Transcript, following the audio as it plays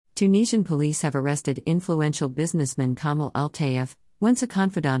Tunisian police have arrested influential businessman Kamal Al-Tayef, once a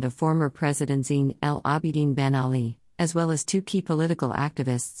confidant of former President Zine El Abidine Ben Ali, as well as two key political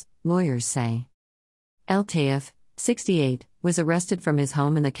activists, lawyers say. Al-Tayef, 68, was arrested from his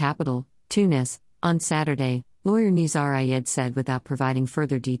home in the capital, Tunis, on Saturday, lawyer Nizar Ayed said without providing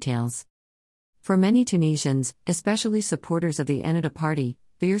further details. For many Tunisians, especially supporters of the Ennahda party,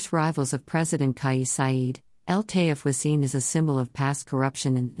 fierce rivals of President Kais Saied, Al-Tayef was seen as a symbol of past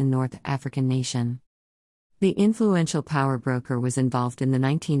corruption in the North African nation. The influential power broker was involved in the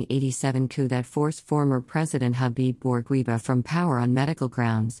 1987 coup that forced former President Habib Bourguiba from power on medical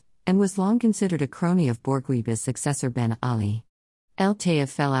grounds, and was long considered a crony of Bourguiba's successor Ben Ali. Al-Tayef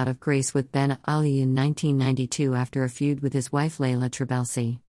fell out of grace with Ben Ali in 1992 after a feud with his wife Layla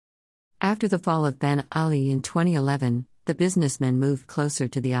Trabelsi. After the fall of Ben Ali in 2011, the businessman moved closer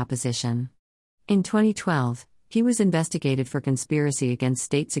to the opposition. In 2012, he was investigated for conspiracy against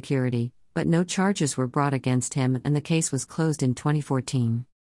state security, but no charges were brought against him and the case was closed in 2014.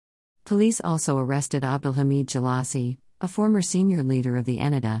 Police also arrested Abdelhamid Jalassi, a former senior leader of the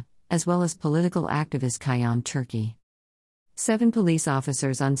Ennahda, as well as political activist Kayhan Turki. 7 police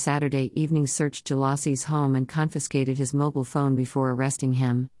officers on Saturday evening searched Jalassi's home and confiscated his mobile phone before arresting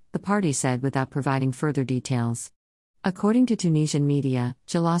him, the party said without providing further details. According to Tunisian media,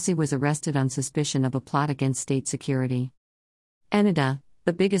 Jalassi was arrested on suspicion of a plot against state security. Ennahda,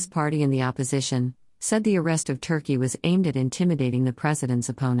 the biggest party in the opposition, said the arrest of Turkey was aimed at intimidating the president's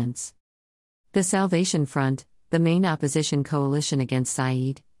opponents. The Salvation Front, the main opposition coalition against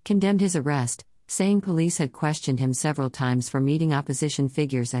Saied, condemned his arrest, saying police had questioned him several times for meeting opposition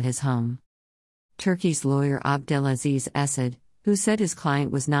figures at his home. Turkey's lawyer Abdelaziz Essed, who said his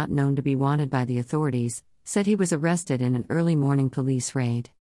client was not known to be wanted by the authorities, said he was arrested in an early morning police raid.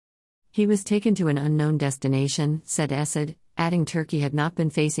 He was taken to an unknown destination, said Essed, adding Turkey had not been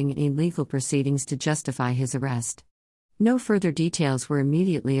facing any legal proceedings to justify his arrest. No further details were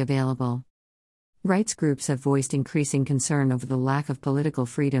immediately available. Rights groups have voiced increasing concern over the lack of political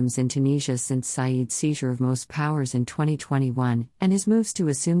freedoms in Tunisia since Said's seizure of most powers in 2021 and his moves to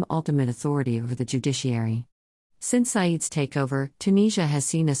assume ultimate authority over the judiciary. Since Said's takeover, Tunisia has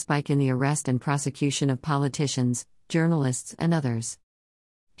seen a spike in the arrest and prosecution of politicians, journalists, and others.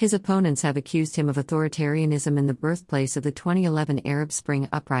 His opponents have accused him of authoritarianism in the birthplace of the 2011 Arab Spring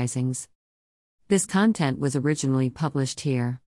uprisings. This content was originally published here.